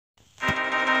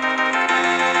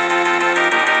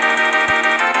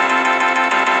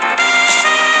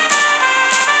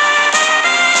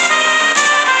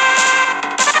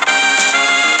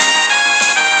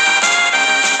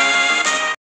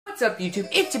YouTube?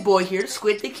 It's your boy here,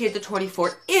 Squid the Kid the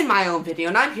 24, in my own video,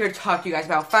 and I'm here to talk to you guys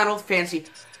about Final Fantasy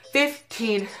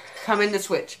 15 coming to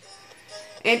Switch.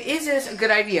 And is this a good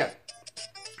idea?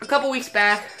 A couple weeks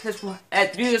back, this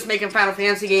dude making Final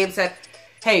Fantasy games said,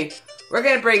 hey, we're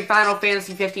gonna bring Final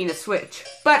Fantasy 15 to Switch.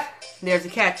 But there's a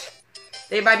catch.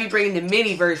 They might be bringing the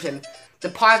mini version, the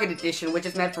Pocket Edition, which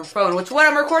is meant for phone, which is what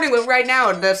I'm recording with right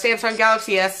now, the Samsung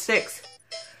Galaxy S6.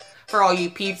 For all you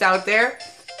peeps out there.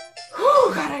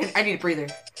 Whew, God, I need a breather.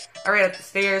 I ran up the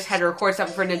stairs, had to record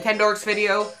something for Nintendorks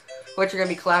video, which are going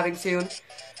to be collabing soon.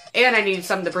 And I needed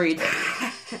something to breathe.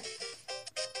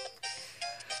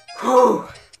 Whew.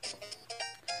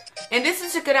 And this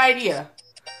is a good idea.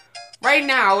 Right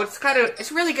now, it's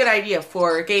a really good idea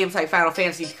for games like Final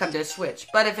Fantasy to come to the Switch.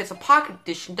 But if it's a Pocket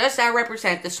Edition, does that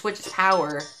represent the Switch's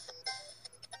power?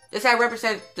 Does that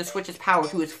represent the Switch's power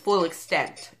to its full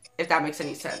extent? If that makes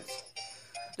any sense.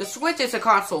 The Switch is a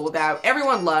console that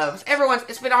everyone loves.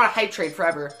 It's been on a hype train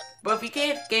forever. But if you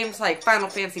gave games like Final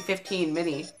Fantasy 15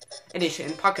 Mini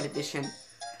Edition, Pocket Edition,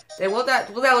 then will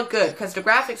that look good? Because the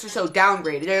graphics are so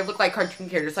downgraded. They look like cartoon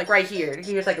characters, like right here.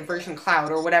 Here's like a version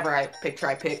Cloud or whatever picture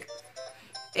I pick.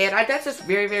 And that's just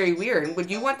very, very weird. Would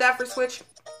you want that for Switch?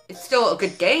 It's still a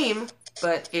good game,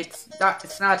 but it's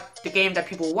not the game that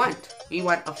people want. You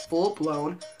want a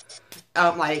full-blown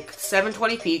like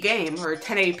 720p game or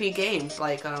 1080p game,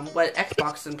 like what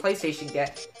Xbox and PlayStation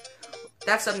get.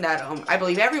 That's something that I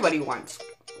believe everybody wants,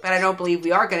 but I don't believe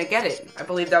we are gonna get it. I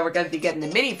believe that we're gonna be getting the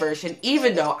mini version,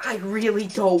 even though I really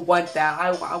don't want that.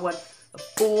 I want a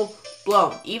full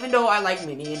blown. Even though I like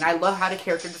mini and I love how the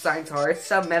character designs are, it's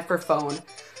some meant for phone,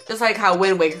 just like how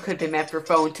Wind Waker could be meant for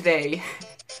phone today.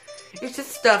 It's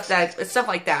just stuff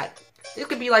like that. This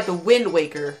could be like the Wind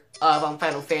Waker of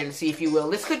Final Fantasy, if you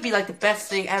will. This could be like the best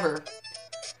thing ever.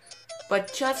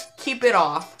 But just keep it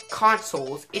off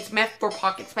consoles. It's meant for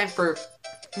pocket. It's meant for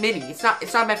mini. It's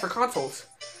not meant for consoles.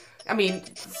 I mean,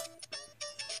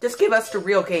 just give us the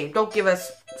real game. Don't give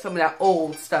us some of that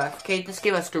old stuff. Okay, just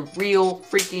give us the real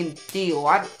freaking deal.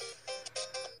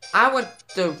 I want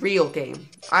the real game.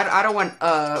 I don't want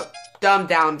a dumbed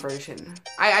down version.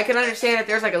 I can understand if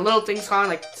there's like a little things on,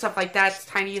 like stuff like that, it's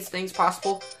tiniest things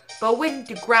possible. But when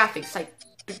the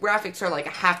graphics are like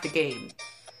half the game.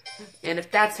 And if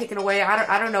that's taken away,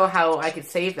 I don't know how I could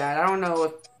save that. I don't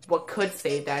know what could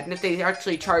save that. And if they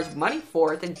actually charge money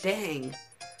for it, then dang.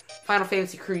 Final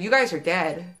Fantasy Crew, you guys are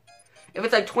dead. If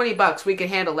it's like 20 bucks, we can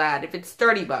handle that. If it's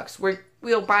 30 bucks,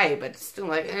 we'll buy it, but it's still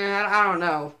like, I don't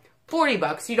know. 40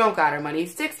 bucks, you don't got our money.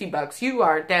 60 bucks, you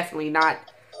are definitely not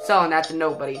selling that to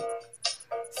nobody.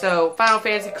 So, Final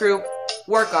Fantasy Crew,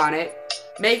 work on it.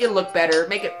 Make it look better,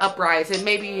 make it uprise, and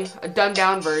maybe a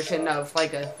dumbed-down version of,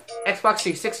 like, a Xbox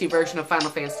 360 version of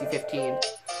Final Fantasy 15.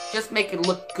 Just make it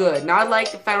look good. Not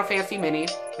like the Final Fantasy Mini.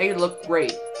 Make it look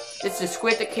great. This is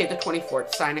Squid the Kid the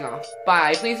 24th, signing off.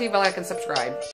 Bye. Please leave a like and subscribe.